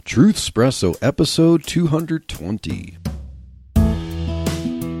Truth Espresso, episode 220.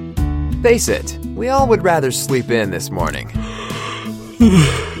 Face it, we all would rather sleep in this morning.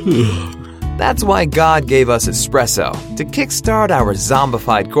 That's why God gave us espresso, to kickstart our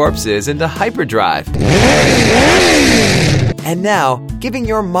zombified corpses into hyperdrive. And now, giving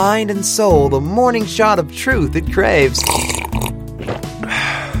your mind and soul the morning shot of truth it craves.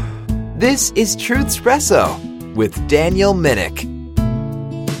 This is Truth Espresso with Daniel Minnick.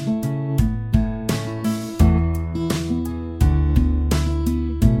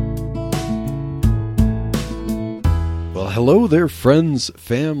 Hello there, friends,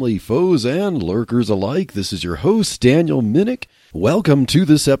 family, foes, and lurkers alike. This is your host, Daniel Minnick. Welcome to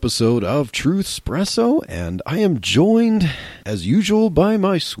this episode of Truth Espresso, and I am joined, as usual, by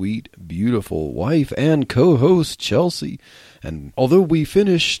my sweet, beautiful wife and co-host, Chelsea. And although we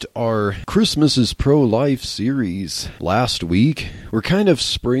finished our Christmas is Pro-Life series last week, we're kind of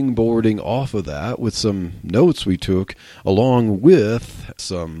springboarding off of that with some notes we took, along with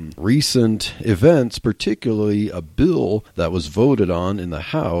some recent events, particularly a bill that was voted on in the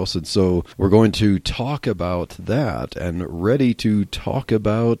House. And so we're going to talk about that and ready to talk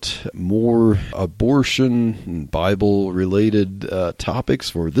about more abortion and Bible-related topics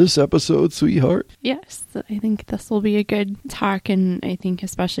for this episode, sweetheart. Yes, I think this will be a good talk, and I think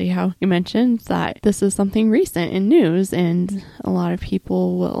especially how you mentioned that this is something recent in news, and a lot of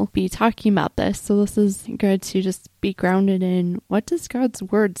people will be talking about this, so this is good to just be grounded in what does God's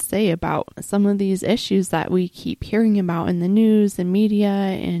word say about some of these issues that we keep hearing about in the news and media,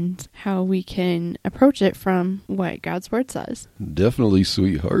 and how we can approach it from what God's word says. Definitely,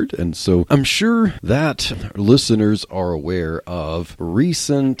 sweetheart. And so I'm sure that listeners are aware of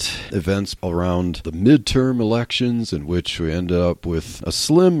recent events around the midterm elections, in which we ended up with a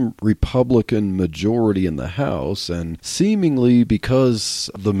slim Republican majority in the House, and seemingly because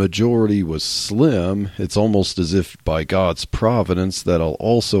the majority was slim, it's almost as if by God's providence that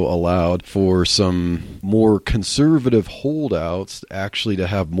also allowed for some more conservative holdouts actually to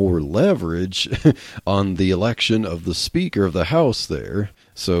have more leverage on the election of the Speaker of the House there.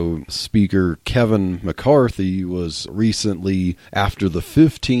 So Speaker Kevin McCarthy was recently after the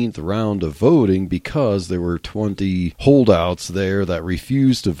 15th round of voting because there were 20 holdouts there that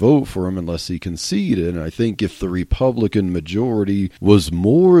refused to vote for him unless he conceded. And I think if the Republican majority was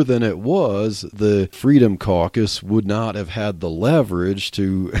more than it was, the Freedom Caucus would not have had the leverage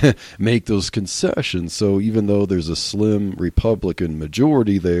to make those concessions. So even though there's a slim Republican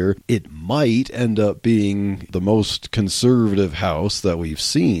majority there, it might end up being the most conservative House that we've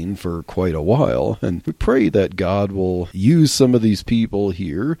seen for quite a while. And we pray that God will use some of these people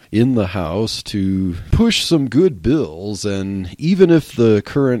here in the House to push some good bills, and even if the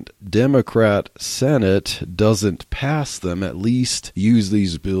current Democrat Senate doesn't pass them, at least use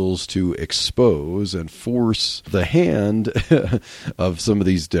these bills to expose and force the hand of some of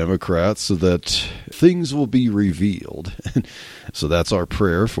these Democrats so that things will be revealed. So that's our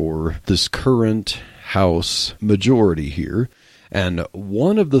prayer for this current House majority here. And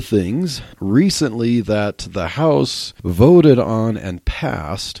one of the things recently that the House voted on and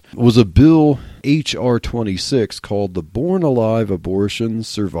passed was a bill, H.R. 26, called the Born Alive Abortion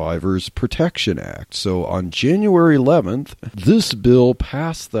Survivors Protection Act. So on January 11th, this bill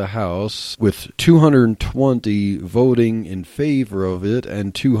passed the House with 220 voting in favor of it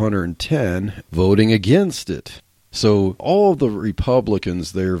and 210 voting against it. So all the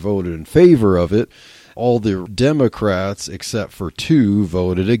Republicans there voted in favor of it. All the Democrats, except for 2,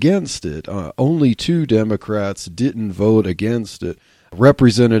 voted against it. Only 2 Democrats didn't vote against it.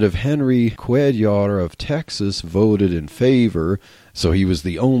 Representative Henry Cuellar of Texas voted in favor, so he was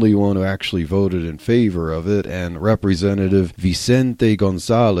the only one who actually voted in favor of it. And Representative Vicente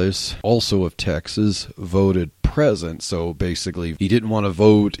Gonzalez, also of Texas, voted present. So basically, he didn't want to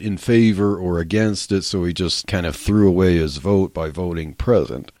vote in favor or against it, so he just kind of threw away his vote by voting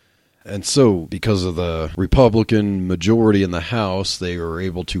present. And so, because of the Republican majority in the House, they were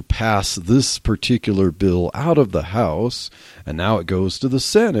able to pass this particular bill out of the House, and now it goes to the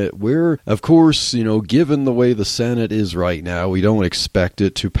Senate, where, of course, given the way the Senate is right now, we don't expect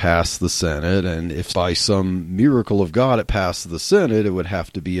it to pass the Senate, and if by some miracle of God it passed the Senate, it would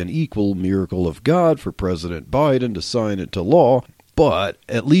have to be an equal miracle of God for President Biden to sign it to law. But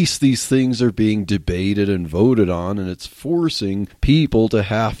at least these things are being debated and voted on, and it's forcing people to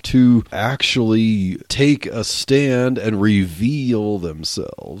have to actually take a stand and reveal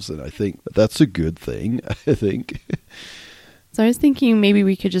themselves. And I think that's a good thing, I think. So I was thinking maybe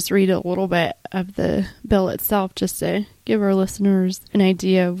we could just read a little bit of the bill itself just to give our listeners an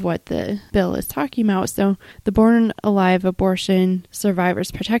idea of what the bill is talking about. So the Born Alive Abortion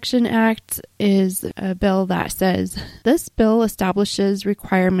Survivors Protection Act is a bill that says, this bill establishes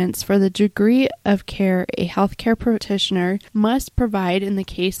requirements for the degree of care a healthcare practitioner must provide in the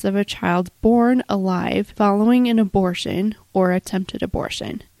case of a child born alive following an abortion or attempted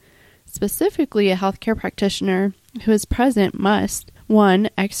abortion. Specifically, a healthcare practitioner who is present must 1.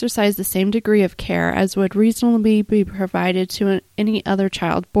 Exercise the same degree of care as would reasonably be provided to any other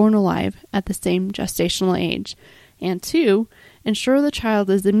child born alive at the same gestational age, and 2. Ensure the child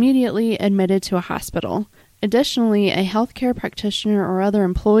is immediately admitted to a hospital. Additionally, a healthcare practitioner or other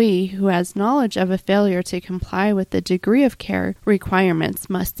employee who has knowledge of a failure to comply with the degree of care requirements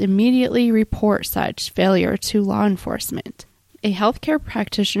must immediately report such failure to law enforcement. A healthcare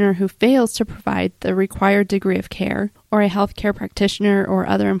practitioner who fails to provide the required degree of care, or a healthcare practitioner or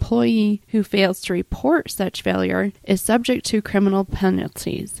other employee who fails to report such failure, is subject to criminal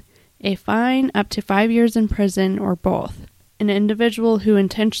penalties, a fine up to 5 years in prison, or both. An individual who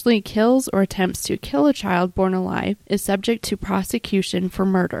intentionally kills or attempts to kill a child born alive is subject to prosecution for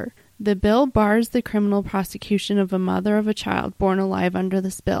murder. The bill bars the criminal prosecution of a mother of a child born alive under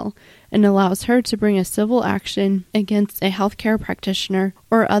this bill and allows her to bring a civil action against a healthcare practitioner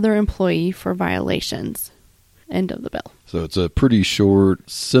or other employee for violations. End of the bill. So it's a pretty short,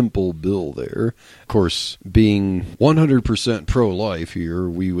 simple bill there. Of course, being 100% pro-life here,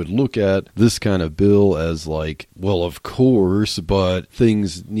 we would look at this kind of bill as like, well, of course, but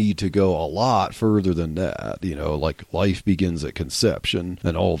things need to go a lot further than that. You know, like life begins at conception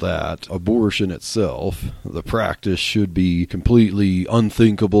and all that. Abortion itself, the practice should be completely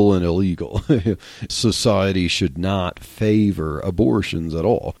unthinkable and illegal. Society should not favor abortions at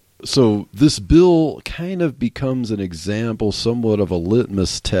all. So this bill kind of becomes an example, somewhat of a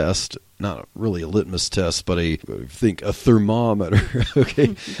litmus test, not really a litmus test, but I think a thermometer,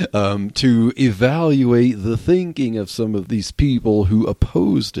 okay, to evaluate the thinking of some of these people who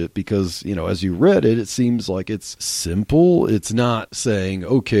opposed it, because, you know, as you read it, it seems like it's simple. It's not saying,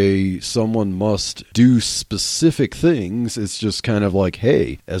 okay, someone must do specific things. It's just kind of like,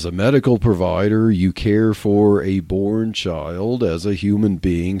 hey, as a medical provider, you care for a born child as a human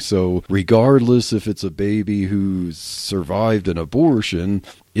being. So regardless if it's a baby who's survived an abortion,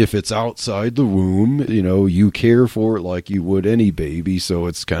 if it's outside the womb, you know, you care for it like you would any baby. So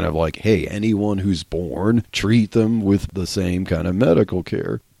it's kind of like, hey, anyone who's born, treat them with the same kind of medical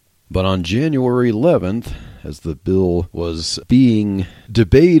care. But on January 11th, as the bill was being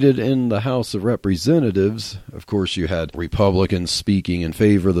debated in the House of Representatives, of course, you had Republicans speaking in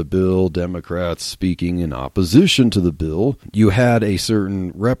favor of the bill, Democrats speaking in opposition to the bill. You had a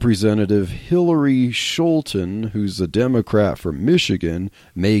certain Representative Hillary Scholten, who's a Democrat from Michigan,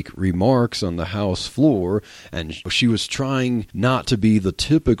 make remarks on the House floor, and she was trying not to be the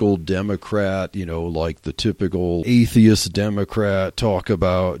typical Democrat, you know, like the typical atheist Democrat, talk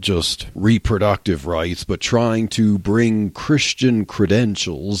about just reproductive rights, but trying to bring Christian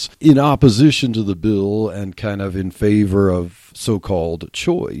credentials in opposition to the bill and kind of in favor of so-called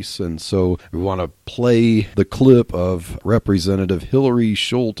choice. And so we want to play the clip of Representative Hillary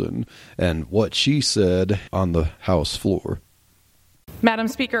Scholten and what she said on the House floor. Madam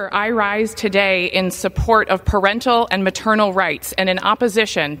Speaker, I rise today in support of parental and maternal rights and in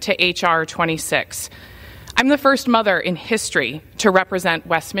opposition to H.R. 26. I'm the first mother in history to represent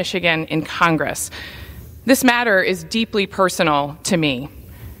West Michigan in Congress. This matter is deeply personal to me.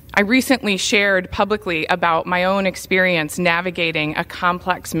 I recently shared publicly about my own experience navigating a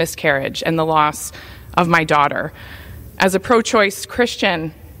complex miscarriage and the loss of my daughter. As a pro-choice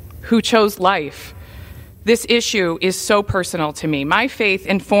Christian who chose life, this issue is so personal to me. My faith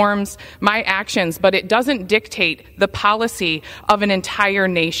informs my actions, but it doesn't dictate the policy of an entire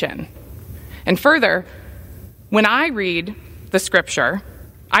nation. And further, when I read the scripture,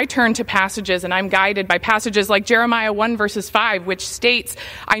 I turn to passages and I'm guided by passages like Jeremiah 1 verses 5, which states,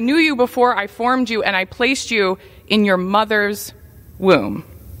 I knew you before I formed you and I placed you in your mother's womb.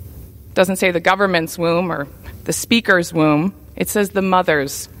 It doesn't say the government's womb or the speaker's womb. It says the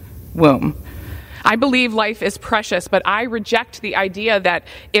mother's womb. I believe life is precious, but I reject the idea that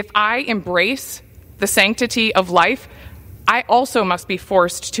if I embrace the sanctity of life, I also must be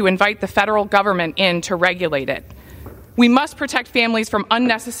forced to invite the federal government in to regulate it. We must protect families from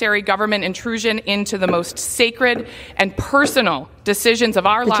unnecessary government intrusion into the most sacred and personal decisions of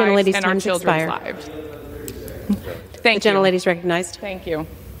our lives and our children's lives. Thank you. The gentlelady's recognized. Thank you.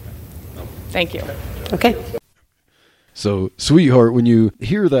 Thank you. Okay. So, sweetheart, when you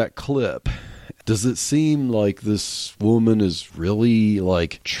hear that clip, Does it seem like this woman is really,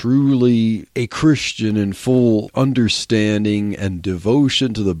 like, truly a Christian in full understanding and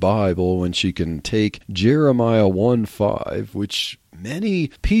devotion to the Bible when she can take Jeremiah 1:5, which many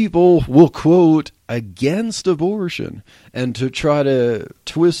people will quote against abortion, and to try to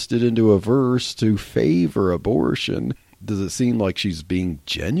twist it into a verse to favor abortion? Does it seem like she's being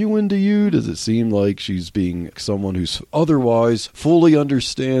genuine to you? Does it seem like she's being someone who's otherwise fully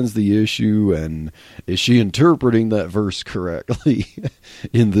understands the issue? And is she interpreting that verse correctly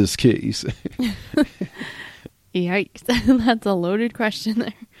in this case? Yikes. That's a loaded question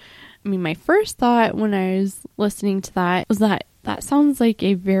there. I mean, my first thought when I was listening to that was that sounds like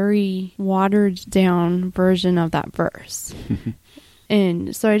a very watered down version of that verse.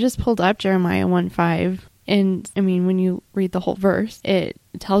 And so I just pulled up Jeremiah 1:5. And I mean, when you read the whole verse, it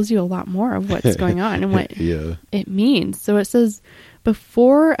tells you a lot more of what's going on and what it means. So it says,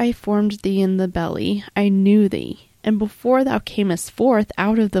 "Before I formed thee in the belly, I knew thee. And before thou camest forth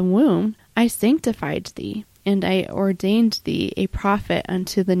out of the womb, I sanctified thee. And I ordained thee a prophet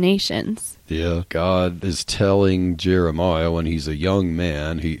unto the nations." Yeah, God is telling Jeremiah when he's a young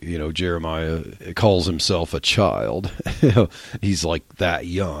man. Jeremiah calls himself a child. He's like that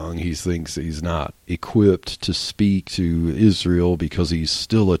young. He thinks he's not equipped to speak to Israel because he's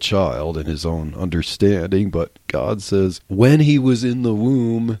still a child in his own understanding. But God says when he was in the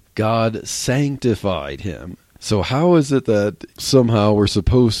womb, God sanctified him. So how is it that somehow we're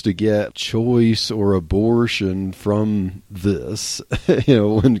supposed to get choice or abortion from this,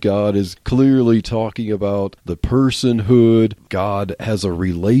 when God is clearly talking about the personhood? God has a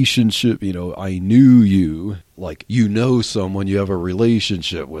relationship, I knew you, like someone, you have a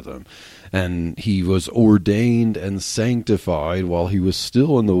relationship with him. And he was ordained and sanctified while he was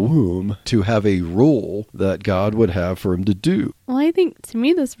still in the womb to have a role that God would have for him to do. Well, I think to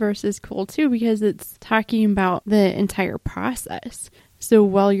me this verse is cool too because it's talking about the entire process. So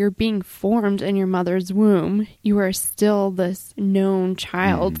while you're being formed in your mother's womb, you are still this known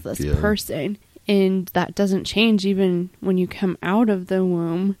child, this person. And that doesn't change even when you come out of the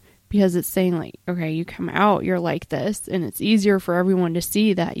womb. Because it's saying like, okay, you come out, you're like this, and it's easier for everyone to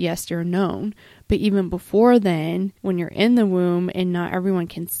see that, yes, you're known. But even before then, when you're in the womb and not everyone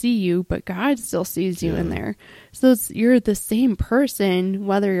can see you, but God still sees you in there. So you're the same person,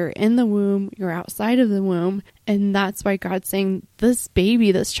 whether you're in the womb, you're outside of the womb. And that's why God's saying this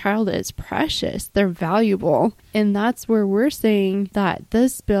baby, this child is precious. They're valuable. And that's where we're saying that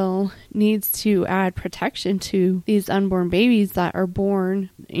this bill needs to add protection to these unborn babies that are born,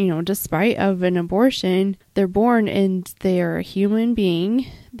 despite of an abortion. They're born and they're a human being.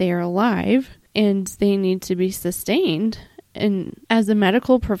 They are alive. And they need to be sustained. And as a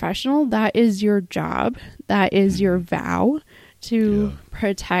medical professional, that is your job. That is your vow to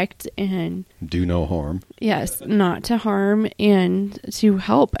protect and do no harm. Yes, not to harm and to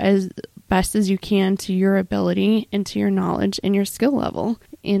help as best as you can to your ability and to your knowledge and your skill level.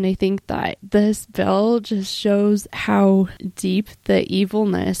 And I think that this bill just shows how deep the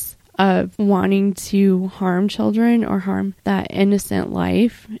evilness of wanting to harm children or harm that innocent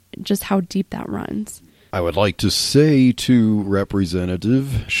life, just how deep that runs. I would like to say to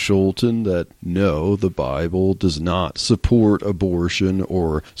Representative Scholten that no, the Bible does not support abortion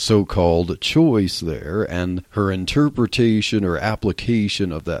or so-called choice there, and her interpretation or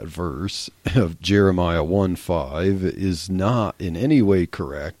application of that verse of Jeremiah 1:5 is not in any way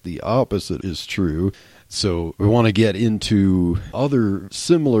correct. The opposite is true. So we want to get into other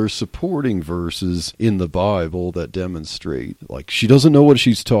similar supporting verses in the Bible that demonstrate, like, she doesn't know what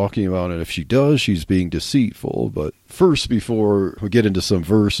she's talking about, and if she does, she's being deceitful. But first, before we get into some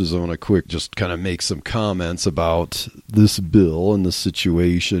verses, I want to just kind of make some comments about this bill and the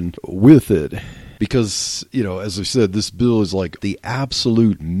situation with it. Because, as I said, this bill is like the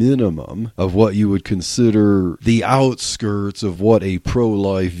absolute minimum of what you would consider the outskirts of what a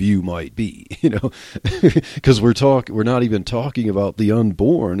pro-life view might be, because we're not even talking about the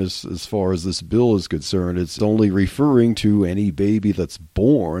unborn as far as this bill is concerned. It's only referring to any baby that's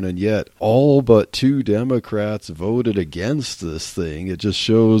born, and yet all but 2 Democrats voted against this thing. It just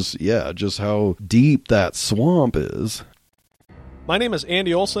shows, just how deep that swamp is. My name is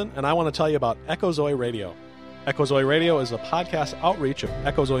Andy Olson, and I want to tell you about Echo Zoe Radio. Echo Zoe Radio is a podcast outreach of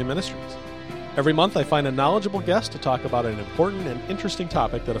Echo Zoe Ministries. Every month I find a knowledgeable guest to talk about an important and interesting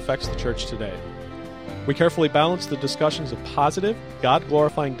topic that affects the church today. We carefully balance the discussions of positive,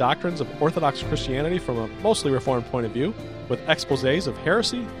 God-glorifying doctrines of Orthodox Christianity from a mostly Reformed point of view, with exposés of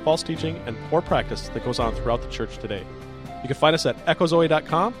heresy, false teaching, and poor practice that goes on throughout the church today. You can find us at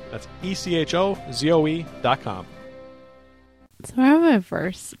echozoe.com. That's ECHOZOE.com. So I have a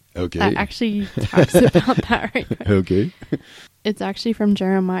verse Okay. that actually talks about that right now. Okay. It's actually from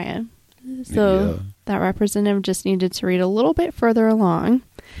Jeremiah. So that representative just needed to read a little bit further along.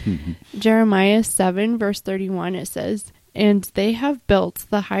 Jeremiah 7, verse 31, it says, "And they have built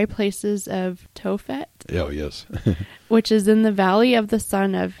the high places of Tophet, Oh, yes. which is in the valley of the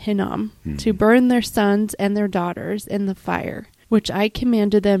son of Hinnom, to burn their sons and their daughters in the fire, which I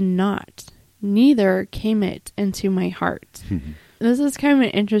commanded them not, neither came it into my heart." This is kind of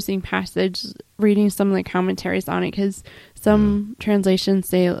an interesting passage, reading some of the commentaries on it, because some translations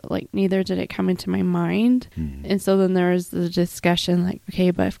say, like, neither did it come into my mind. And so then there's the discussion, like,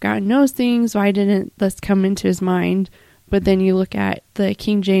 okay, but if God knows things, why didn't this come into his mind? But then you look at the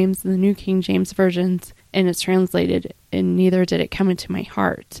King James and the New King James versions, and it's translated, and neither did it come into my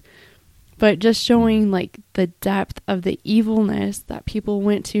heart. But just showing, like, the depth of the evilness that people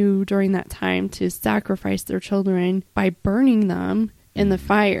went to during that time to sacrifice their children by burning them in the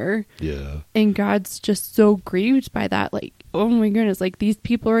fire. Yeah. And God's just so grieved by that. Like, oh my goodness, like, these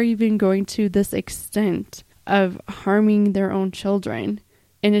people are even going to this extent of harming their own children.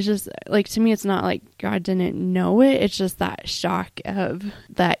 And it's just, like, to me, it's not like God didn't know it. It's just that shock of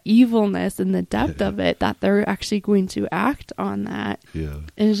that evilness and the depth of it, that they're actually going to act on that. Yeah.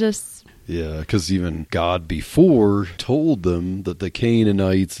 It's just... Yeah, because even God before told them that the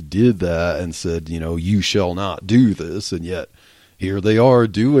Canaanites did that and said, you shall not do this. And yet here they are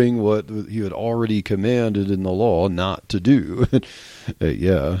doing what he had already commanded in the law not to do.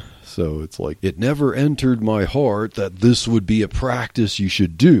 Yeah. So it's like, it never entered my heart that this would be a practice you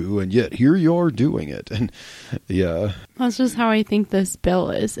should do, and yet here you are doing it. And yeah. That's just how I think this bill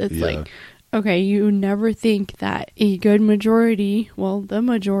is. It's like, okay, you never think that a good majority, well, the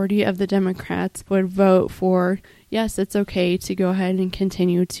majority of the Democrats would vote for, yes, it's okay to go ahead and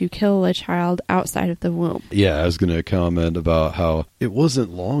continue to kill a child outside of the womb. Yeah, I was going to comment about how it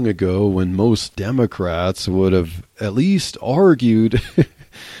wasn't long ago when most Democrats would have at least argued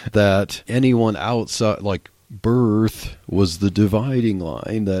that anyone outside, like, birth was the dividing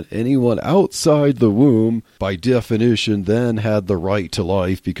line, that anyone outside the womb, by definition, then had the right to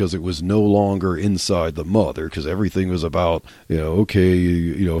life because it was no longer inside the mother, because everything was about, okay,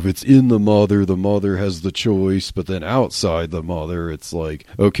 if it's in the mother has the choice, but then outside the mother, it's like,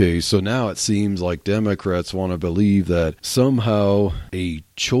 okay, so now it seems like Democrats want to believe that somehow a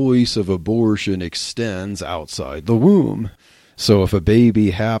choice of abortion extends outside the womb. So if a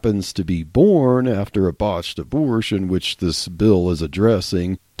baby happens to be born after a botched abortion, which this bill is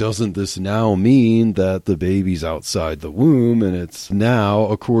addressing, doesn't this now mean that the baby's outside the womb, and it's now,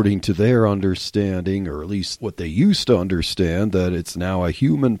 according to their understanding, or at least what they used to understand, that it's now a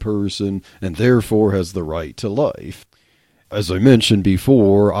human person and therefore has the right to life? As I mentioned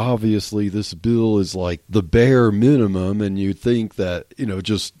before, obviously this bill is like the bare minimum, and you'd think that,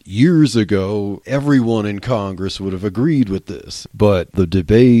 just years ago, everyone in Congress would have agreed with this. But the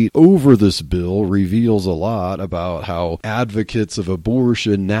debate over this bill reveals a lot about how advocates of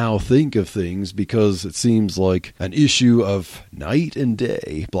abortion now think of things, because it seems like an issue of night and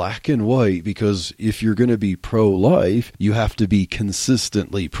day, black and white, because if you're going to be pro-life, you have to be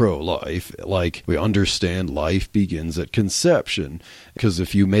consistently pro-life. Like, we understand life begins at conception. Because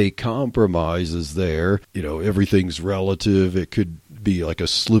if you make compromises there, everything's relative. It could be like a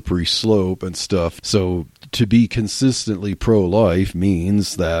slippery slope and stuff. So to be consistently pro-life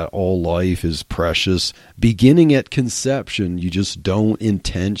means that all life is precious. Beginning at conception, you just don't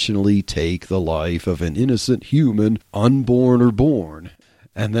intentionally take the life of an innocent human, unborn or born.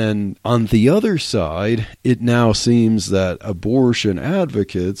 And then on the other side, it now seems that abortion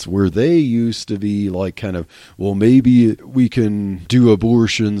advocates, where they used to be like kind of, well, maybe we can do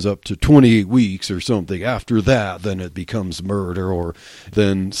abortions up to 28 weeks or something. After that, then it becomes murder. Or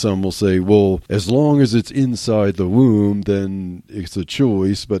then some will say, well, as long as it's inside the womb, then it's a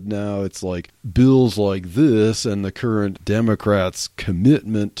choice. But now it's like bills like this and the current Democrats'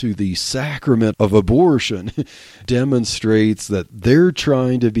 commitment to the sacrament of abortion demonstrates that they're trying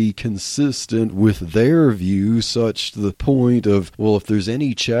to be consistent with their view, such to the point of, well, if there's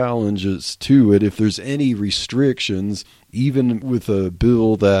any challenges to it, if there's any restrictions, even with a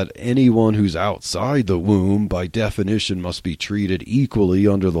bill that anyone who's outside the womb by definition must be treated equally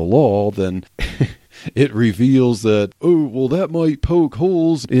under the law, then it reveals that, oh, well, that might poke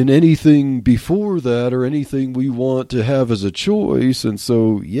holes in anything before that or anything we want to have as a choice. And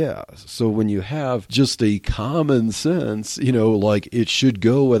so, yeah, so when you have just a common sense, like it should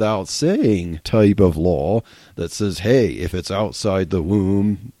go without saying type of law that says, hey, if it's outside the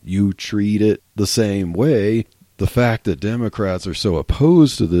womb, you treat it the same way. The fact that Democrats are so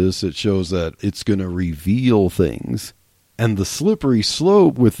opposed to this, it shows that it's going to reveal things. And the slippery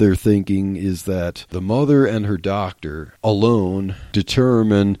slope with their thinking is that the mother and her doctor alone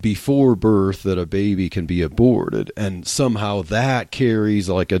determine before birth that a baby can be aborted. And somehow that carries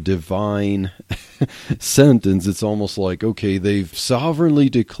like a divine sentence. It's almost like, okay, they've sovereignly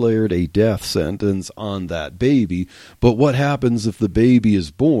declared a death sentence on that baby. But what happens if the baby is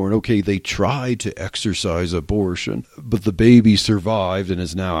born? Okay, they tried to exercise abortion, but the baby survived and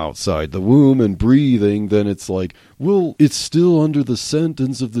is now outside the womb and breathing. Then it's like, well, it's still under the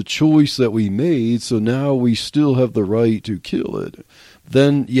sentence of the choice that we made, so now we still have the right to kill it.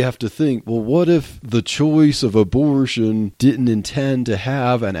 Then you have to think, well, what if the choice of abortion didn't intend to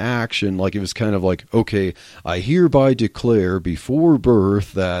have an action? Like it was kind of like, okay, I hereby declare before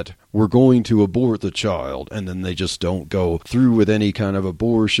birth that we're going to abort the child, and then they just don't go through with any kind of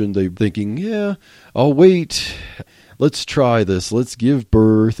abortion. They're thinking, yeah, I'll wait. Let's try this. Let's give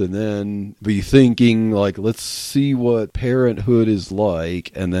birth and then be thinking like, let's see what parenthood is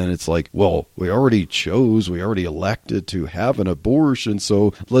like. And then it's like, well, we already elected to have an abortion.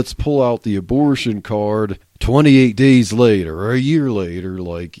 So let's pull out the abortion card 28 days later or a year later,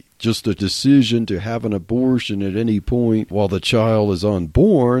 like just a decision to have an abortion at any point while the child is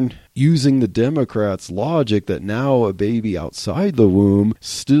unborn, using the Democrats' logic that now a baby outside the womb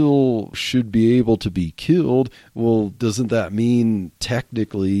still should be able to be killed. Well, doesn't that mean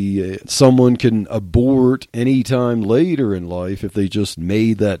technically someone can abort any time later in life if they just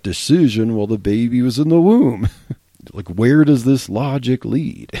made that decision while the baby was in the womb? Like, where does this logic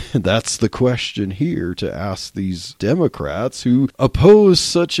lead? That's the question here to ask these Democrats who oppose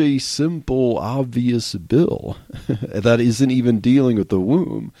such a simple, obvious bill that isn't even dealing with the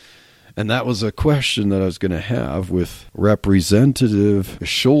womb. And that was a question that I was going to have with Representative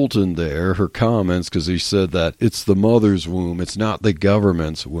Scholten there, her comments, because he said that it's the mother's womb, it's not the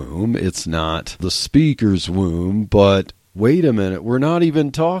government's womb, it's not the speaker's womb, but wait a minute, we're not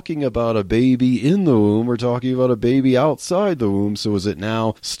even talking about a baby in the womb, we're talking about a baby outside the womb, so is it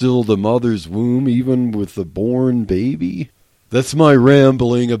now still the mother's womb even with the born baby? That's my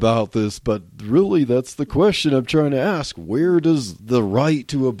rambling about this, but really that's the question I'm trying to ask. Where does the right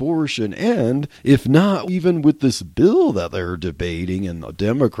to abortion end, if not even with this bill that they're debating and the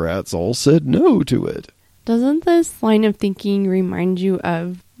Democrats all said no to it? Doesn't this line of thinking remind you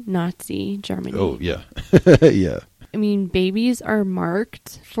of Nazi Germany? Oh, yeah. Yeah. I mean, babies are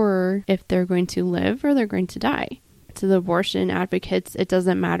marked for if they're going to live or they're going to die. To the abortion advocates, it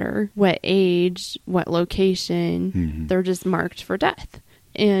doesn't matter what age, what location, they're just marked for death.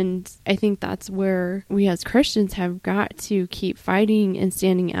 And I think that's where we as Christians have got to keep fighting and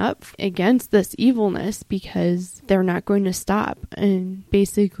standing up against this evilness, because they're not going to stop. And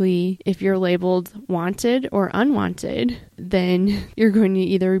basically, if you're labeled wanted or unwanted, then you're going to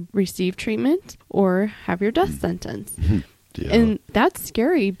either receive treatment or have your death sentence. Yeah. And that's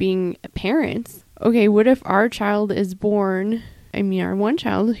scary being parents. Okay, what if our child is born, our one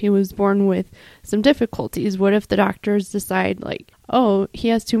child, he was born with some difficulties. What if the doctors decide like, oh, he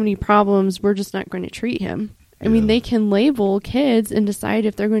has too many problems, we're just not going to treat him? I mean, they can label kids and decide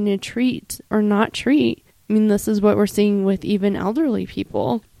if they're going to treat or not treat. I mean, this is what we're seeing with even elderly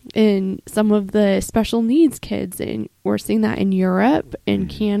people and some of the special needs kids. And we're seeing that in Europe and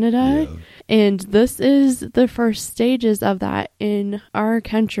Canada. Yeah. And this is the first stages of that in our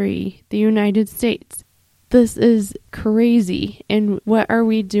country, the United States. This is crazy. And what are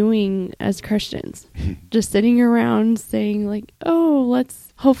we doing as Christians? Just sitting around saying like, oh,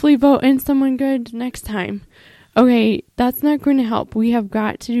 let's hopefully vote in someone good next time. Okay, that's not going to help. We have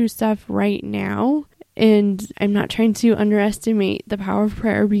got to do stuff right now. And I'm not trying to underestimate the power of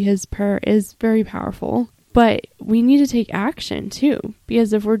prayer, because prayer is very powerful. But we need to take action too,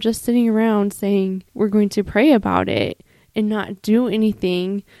 because if we're just sitting around saying we're going to pray about it and not do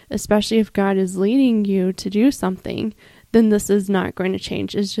anything, especially if God is leading you to do something, then this is not going to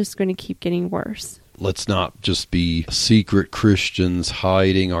change. It's just going to keep getting worse. Let's not just be secret Christians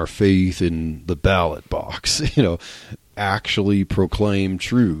hiding our faith in the ballot box. Actually proclaim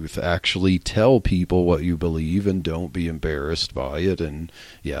truth, actually tell people what you believe, and don't be embarrassed by it. And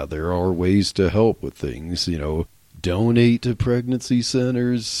yeah, there are ways to help with things, donate to pregnancy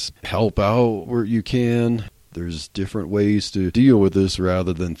centers, help out where you can. There's different ways to deal with this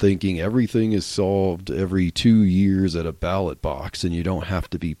rather than thinking everything is solved every 2 years at a ballot box and you don't have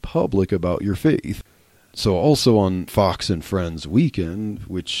to be public about your faith. So also on Fox and Friends Weekend,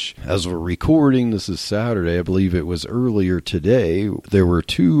 which as we're recording, this is Saturday, I believe it was earlier today, there were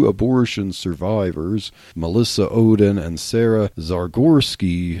 2 abortion survivors, Melissa Ohden and Sarah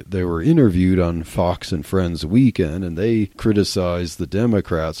Zagorski. They were interviewed on Fox and Friends Weekend, and they criticized the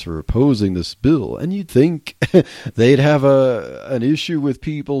Democrats for opposing this bill. And you'd think they'd have an issue with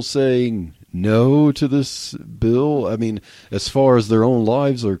people saying no to this bill. I mean, as far as their own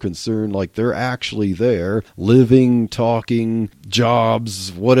lives are concerned, like they're actually there, living, talking,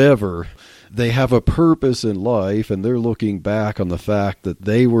 jobs, whatever. They have a purpose in life, and they're looking back on the fact that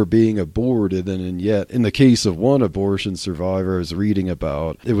they were being aborted. And yet, in the case of one abortion survivor I was reading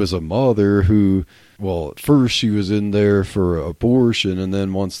about, it was a mother who, well, at first she was in there for abortion, and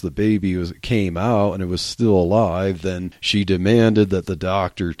then once the baby came out and it was still alive, then she demanded that the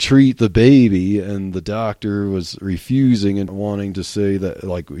doctor treat the baby, and the doctor was refusing and wanting to say that,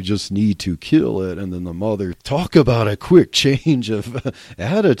 like, we just need to kill it. And then the mother, talk about a quick change of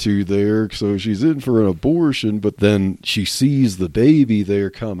attitude there. So she's in for an abortion, but then she sees the baby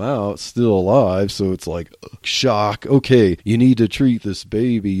there come out still alive, so it's like shock. Okay, you need to treat this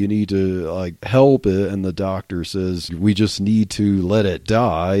baby, you need to like help it. And the doctor says, we just need to let it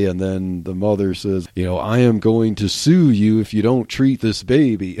die. And then the mother says, I am going to sue you if you don't treat this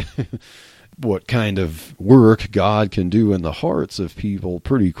baby. What kind of work God can do in the hearts of people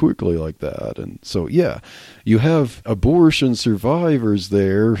pretty quickly like that. And so, yeah, you have abortion survivors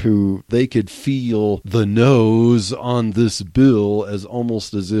there who they could feel the no's on this bill as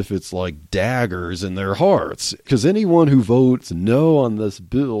almost as if it's like daggers in their hearts. Because anyone who votes no on this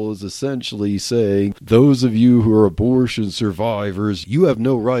bill is essentially saying, those of you who are abortion survivors, you have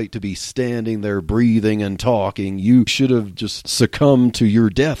no right to be standing there breathing and talking. You should have just succumbed to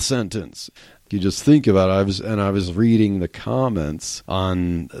your death sentence. You just think about it. I was reading the comments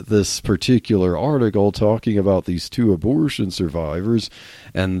on this particular article talking about these 2 abortion survivors,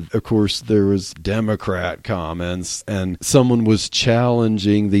 and of course there was Democrat comments, and someone was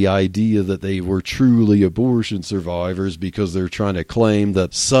challenging the idea that they were truly abortion survivors because they're trying to claim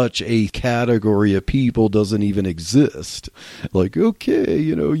that such a category of people doesn't even exist. Like,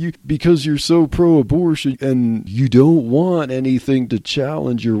 okay, because you're so pro-abortion and you don't want anything to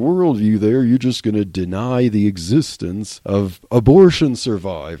challenge your worldview there, you're just going to deny the existence of abortion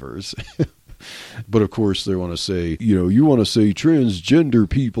survivors. But of course they want to say, you want to say transgender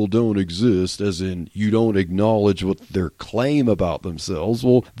people don't exist, as in you don't acknowledge what their claim about themselves.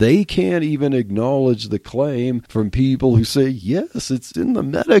 Well, they can't even acknowledge the claim from people who say, yes, it's in the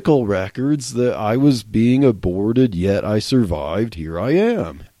medical records that I was being aborted, yet I survived, here I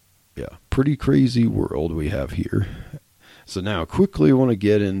am. Yeah, pretty crazy world we have here. So now, quickly, I want to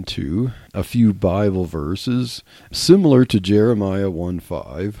get into a few Bible verses similar to Jeremiah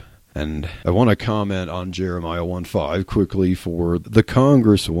 1:5. And I want to comment on Jeremiah 1:5 quickly for the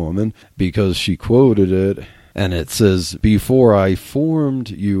Congresswoman, because she quoted it, and it says, before I formed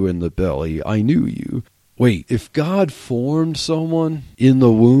you in the belly, I knew you. Wait, if God formed someone in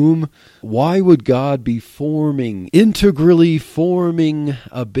the womb, why would God be integrally forming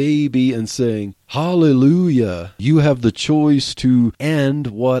a baby and saying, hallelujah, you have the choice to end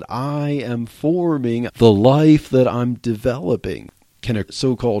what I am forming, the life that I'm developing? Can a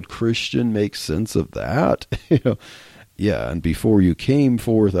so-called Christian make sense of that? Yeah, and before you came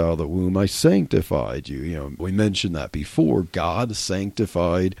forth out of the womb, I sanctified you. We mentioned that before. God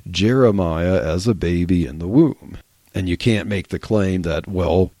sanctified Jeremiah as a baby in the womb. And you can't make the claim that,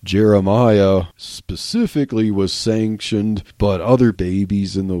 well, Jeremiah specifically was sanctioned, but other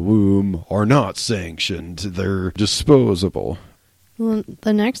babies in the womb are not sanctioned. They're disposable. Well,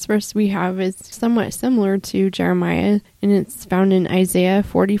 the next verse we have is somewhat similar to Jeremiah, and it's found in Isaiah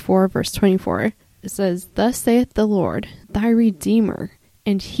 44, verse 24. It says, thus saith the Lord, thy Redeemer,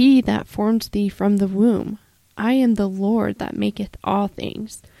 and he that formed thee from the womb. I am the Lord that maketh all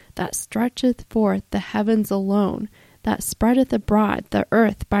things, that stretcheth forth the heavens alone, that spreadeth abroad the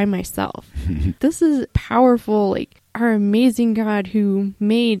earth by myself. This is powerful, our amazing God who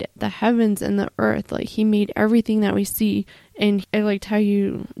made the heavens and the earth. He made everything that we see. And I liked how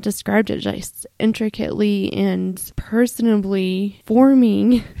you described it, just intricately and personally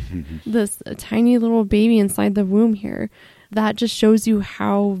forming this tiny little baby inside the womb here. That just shows you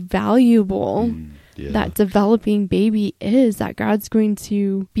how valuable that developing baby is, that God's going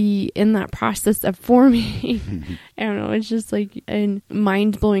to be in that process of forming. I don't know, it's just like a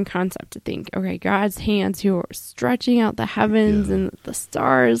mind-blowing concept to think, okay, God's hands who are stretching out the heavens and the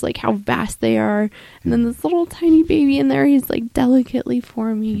stars, like how vast they are, and then this little tiny baby in there, he's like delicately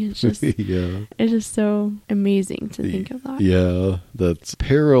forming. It's just it's just so amazing to think of that. Yeah, that's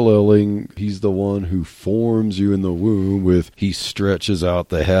paralleling, he's the one who forms you in the womb with, he stretches out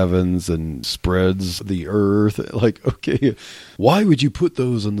the heavens and spreads the earth. Like, okay, why would you put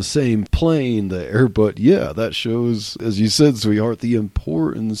those on the same plane there? But yeah, that shows, as you said, sweetheart, the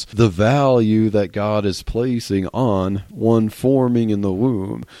importance, the value that God is placing on one forming in the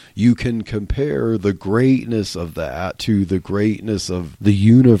womb. You can compare the greatness of that to the greatness of the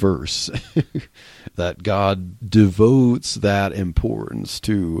universe. That God devotes that importance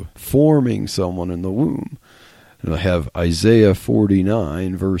to forming someone in the womb. And I have Isaiah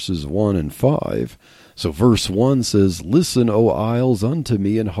 49, verses 1 and 5. So verse 1 says, "Listen, O isles, unto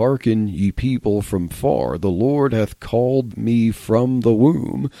me, and hearken, ye people from far. The Lord hath called me from the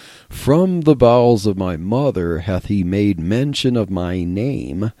womb. From the bowels of my mother hath he made mention of my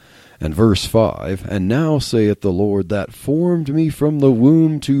name." And verse 5, "And now saith the Lord that formed me from the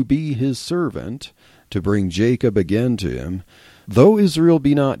womb to be his servant, to bring Jacob again to him. Though Israel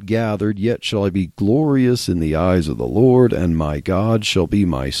be not gathered, yet shall I be glorious in the eyes of the Lord, and my God shall be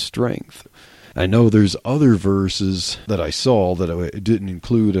my strength." I know there's other verses that I saw that I didn't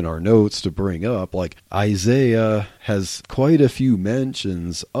include in our notes to bring up, like Isaiah has quite a few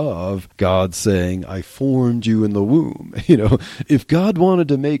mentions of God saying, "I formed you in the womb." You know, if God wanted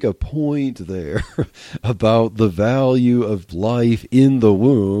to make a point there about the value of life in the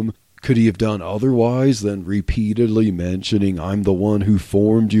womb, could he have done otherwise than repeatedly mentioning, "I'm the one who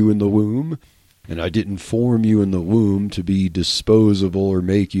formed you in the womb"? And I didn't form you in the womb to be disposable or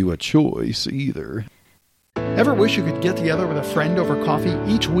make you a choice either. Ever wish you could get together with a friend over coffee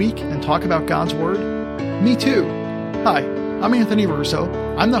each week and talk about God's Word? Me too. Hi, I'm Anthony Russo.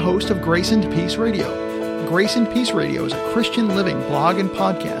 I'm the host of Grace and Peace Radio. Grace and Peace Radio is a Christian living blog and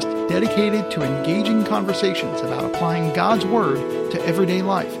podcast dedicated to engaging conversations about applying God's Word to everyday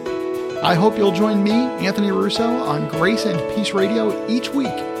life. I hope you'll join me, Anthony Russo, on Grace and Peace Radio each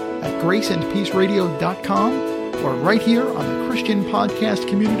week at graceandpeaceradio.com or right here on the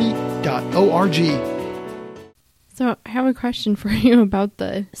christianpodcastcommunity.org. So I have a question for you about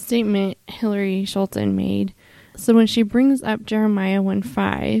the statement Hillary Schulten made. So when she brings up Jeremiah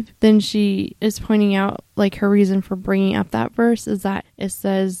 1:5, then she is pointing out, like, her reason for bringing up that verse is that it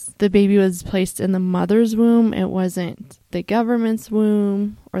says the baby was placed in the mother's womb. It wasn't the government's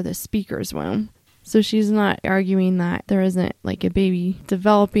womb or the speaker's womb. So she's not arguing that there isn't, like, a baby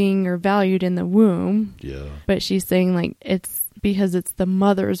developing or valued in the womb. Yeah. But she's saying, like, it's because it's the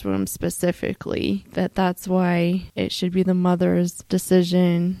mother's womb specifically, that's why it should be the mother's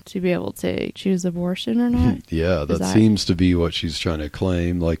decision to be able to choose abortion or not. Yeah, that seems to be what she's trying to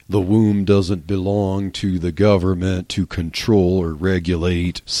claim. Like, the womb doesn't belong to the government to control or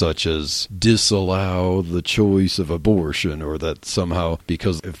regulate, such as disallow the choice of abortion, or that somehow,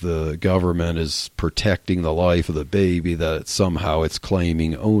 because if the government is protecting the life of the baby, that somehow it's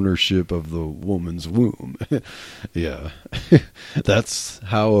claiming ownership of the woman's womb. Yeah. That's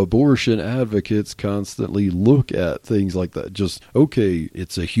how abortion advocates constantly look at things like that. Just, okay,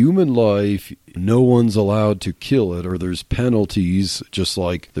 it's a human life. No one's allowed to kill it, or there's penalties, just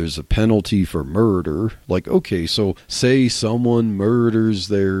like there's a penalty for murder. Like, okay, so say someone murders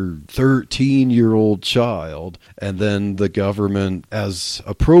their 13-year-old child, and then the government, as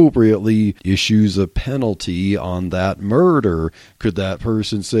appropriately, issues a penalty on that murder. Could that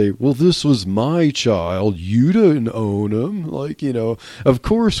person say, well, this was my child, you didn't own him? Like, you know, of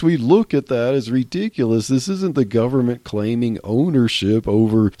course we look at that as ridiculous. This isn't the government claiming ownership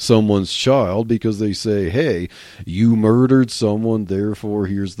over someone's child, because they say, hey, you murdered someone, therefore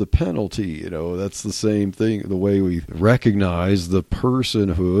here's the penalty. You know, that's the same thing, the way we recognize the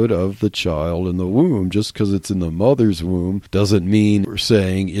personhood of the child in the womb. Just because it's in the mother's womb doesn't mean we're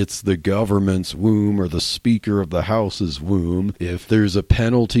saying it's the government's womb or the Speaker of the House's womb if there's a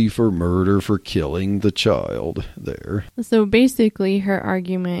penalty for murder for killing the child there. So basically her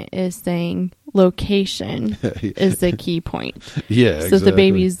argument is saying location is the key point. Yeah, so exactly. If the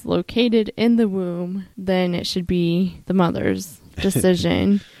baby's located in the womb, then it should be the mother's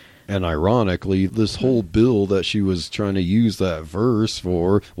decision. And ironically, this whole bill that she was trying to use that verse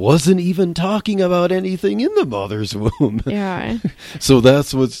for wasn't even talking about anything in the mother's womb. Yeah. So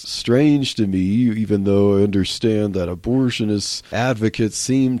that's what's strange to me, even though I understand that abortionist advocates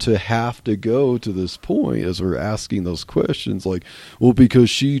seem to have to go to this point as we're asking those questions like, well, because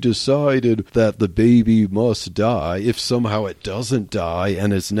she decided that the baby must die. If somehow it doesn't die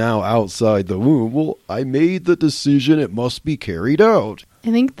and it's now outside the womb, well, I made the decision, it must be carried out. I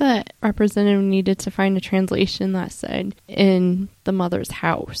think the representative needed to find a translation that said in the mother's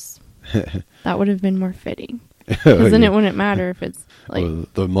house. That would have been more fitting. Because then it wouldn't matter if it's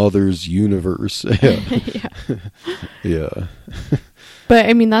like the mother's universe. Yeah. Yeah. But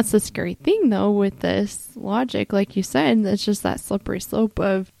I mean, that's the scary thing though with this logic, like you said, it's just that slippery slope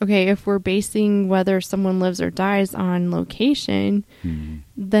of, okay, if we're basing whether someone lives or dies on location,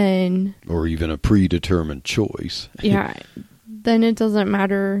 then... Or even a predetermined choice. Yeah. Then it doesn't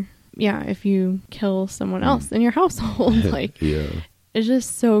matter, if you kill someone else in your household. Like, it's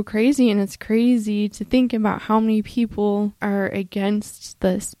just so crazy, and it's crazy to think about how many people are against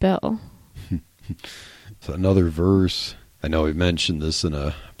this bill. So another verse, I know we mentioned this in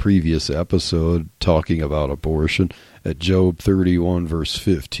a previous episode talking about abortion. At Job 31 verse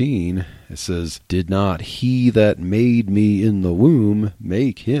 15, it says, "Did not he that made me in the womb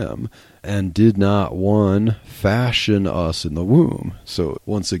make him? And did not one fashion us in the womb?" So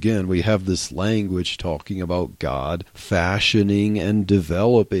once again, we have this language talking about God fashioning and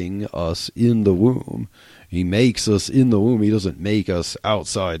developing us in the womb. He makes us in the womb. He doesn't make us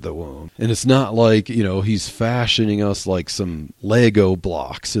outside the womb. And it's not like, he's fashioning us like some Lego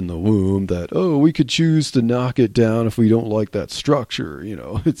blocks in the womb that, we could choose to knock it down if we don't like that structure.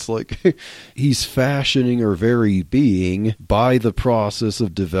 It's like he's fashioning our very being by the process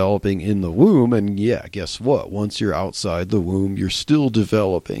of developing in the womb. And guess what? Once you're outside the womb, you're still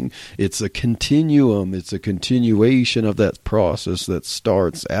developing. It's a continuum. It's a continuation of that process that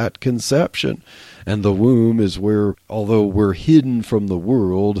starts at conception. And the womb is where, although we're hidden from the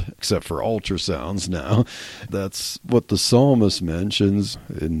world, except for ultrasounds now, that's what the psalmist mentions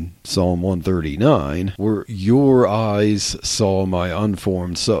in Psalm 139, where your eyes saw my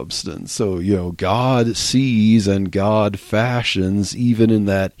unformed substance. So, God sees and God fashions even in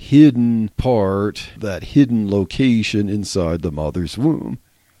that hidden part, that hidden location inside the mother's womb.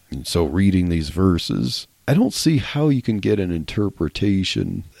 And so reading these verses, I don't see how you can get an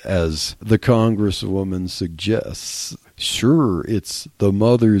interpretation as the Congresswoman suggests. Sure, it's the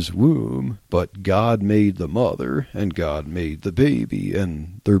mother's womb, but God made the mother and God made the baby,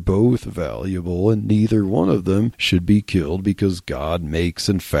 and they're both valuable, and neither one of them should be killed because God makes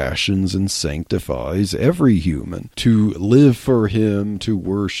and fashions and sanctifies every human to live for Him, to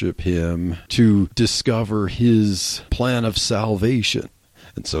worship Him, to discover His plan of salvation.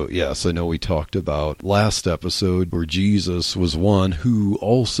 And so, yes, I know we talked about last episode where Jesus was one who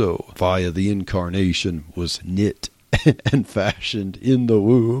also, via the incarnation, was knit and fashioned in the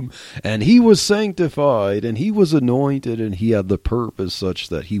womb, and he was sanctified, and he was anointed, and he had the purpose such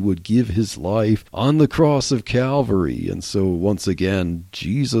that he would give his life on the cross of Calvary. And so once again,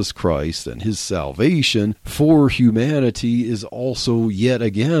 Jesus Christ and his salvation for humanity is also yet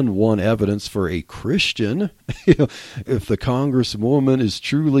again one evidence for a Christian. If the Congresswoman is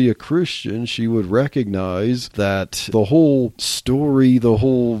truly a Christian, she would recognize that the whole story, the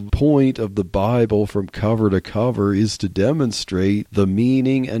whole point of the Bible from cover to cover is to demonstrate the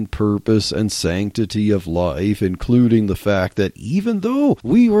meaning and purpose and sanctity of life, including the fact that even though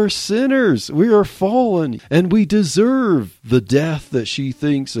we are sinners, we are fallen, and we deserve the death that she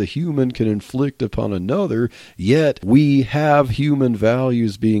thinks a human can inflict upon another, yet we have human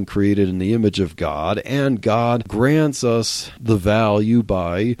values being created in the image of God, and God grants us the value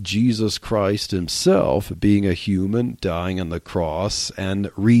by Jesus Christ himself being a human, dying on the cross, and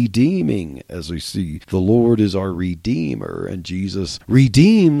redeeming, as we see. The Lord is our Redeemer, and Jesus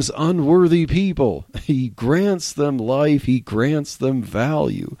redeems unworthy people. He grants them life. He grants them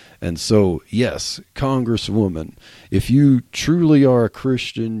value. And so, yes, Congresswoman, if you truly are a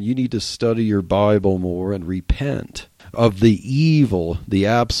Christian, you need to study your Bible more and repent of the evil, the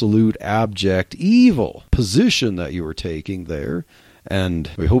absolute abject evil position that you were taking there. And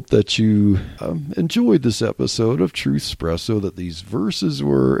we hope that you enjoyed this episode of Truthspresso, that these verses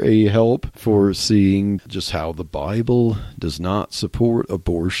were a help for seeing just how the Bible does not support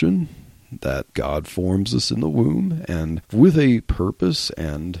abortion, that God forms us in the womb and with a purpose,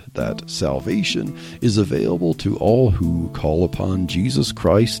 and that salvation is available to all who call upon Jesus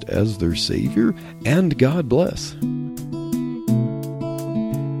Christ as their Savior. And God bless.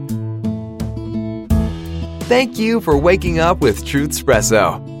 Thank you for waking up with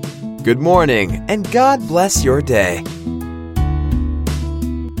Truthspresso. good morning, and God bless your day.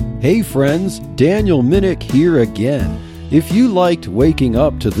 Hey friends, Daniel Minnick here again. If you liked waking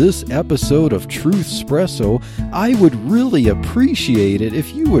up to this episode of Truthspresso, I would really appreciate it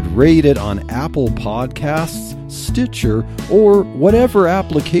if you would rate it on Apple Podcasts, Stitcher, or whatever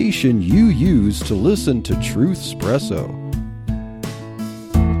application you use to listen to Truthspresso.